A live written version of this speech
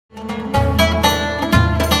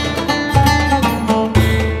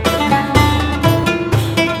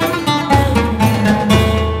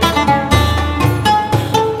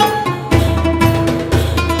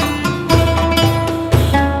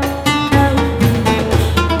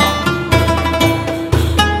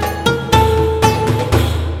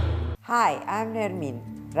Nermin,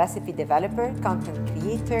 recipe developer, content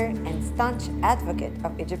creator, and staunch advocate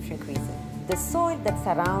of Egyptian cuisine. The soil that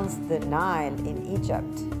surrounds the Nile in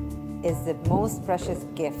Egypt is the most precious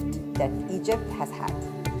gift that Egypt has had.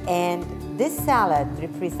 And this salad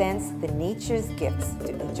represents the nature's gifts to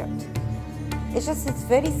Egypt. It's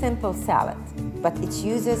very simple salad, but it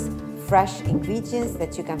uses fresh ingredients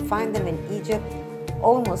that you can find them in Egypt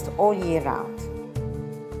almost all year round.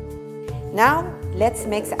 Now, let's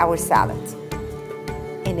mix our salad.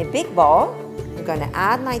 In a big bowl, I'm gonna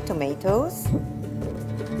add my tomatoes,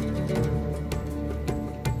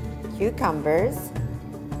 cucumbers,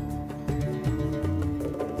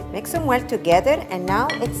 mix them well together, and now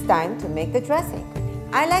it's time to make the dressing.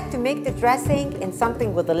 I like to make the dressing in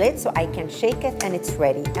something with a lid so I can shake it and it's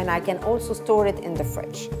ready, and I can also store it in the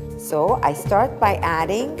fridge. So I start by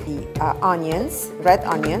adding the onions, red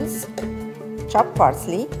onions, chopped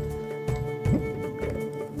parsley,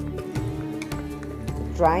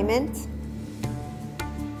 dry mint,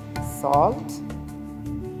 salt, a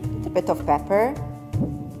little bit of pepper,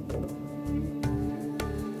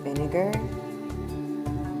 vinegar,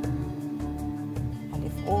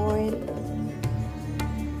 olive oil,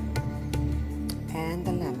 and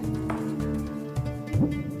the lemon.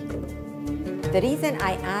 The reason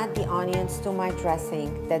I add the onions to my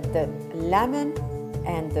dressing, that the lemon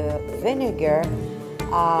and the vinegar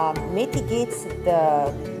mitigates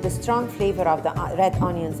the strong flavor of the red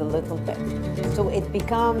onions a little bit. So it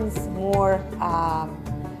becomes more,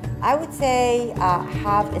 I would say,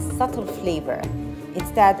 have a subtle flavor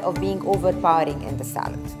instead of being overpowering in the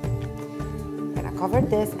salad. I'm gonna cover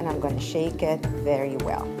this and I'm gonna shake it very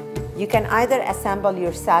well. You can either assemble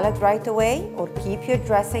your salad right away or keep your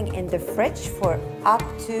dressing in the fridge for up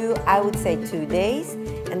to, I would say, 2 days,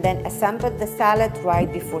 and then assemble the salad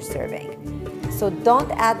right before serving. So don't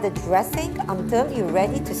add the dressing until you're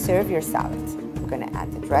ready to serve your salad. I'm gonna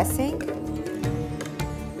add the dressing.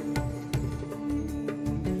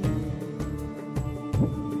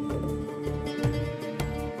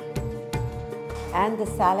 And the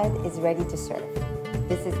salad is ready to serve.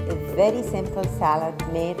 This is a very simple salad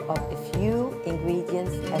made of a few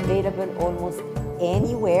ingredients available almost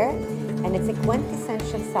anywhere, and it's a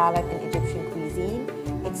quintessential salad in Egyptian cuisine.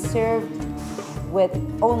 It's served with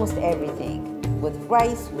almost everything, with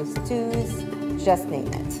rice, with stews, just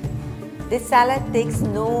name it. This salad takes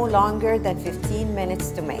no longer than 15 minutes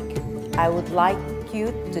to make. I would like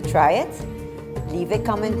you to try it. Leave a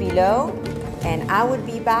comment below, and I will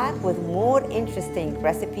be back with more interesting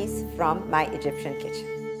recipes from my Egyptian kitchen.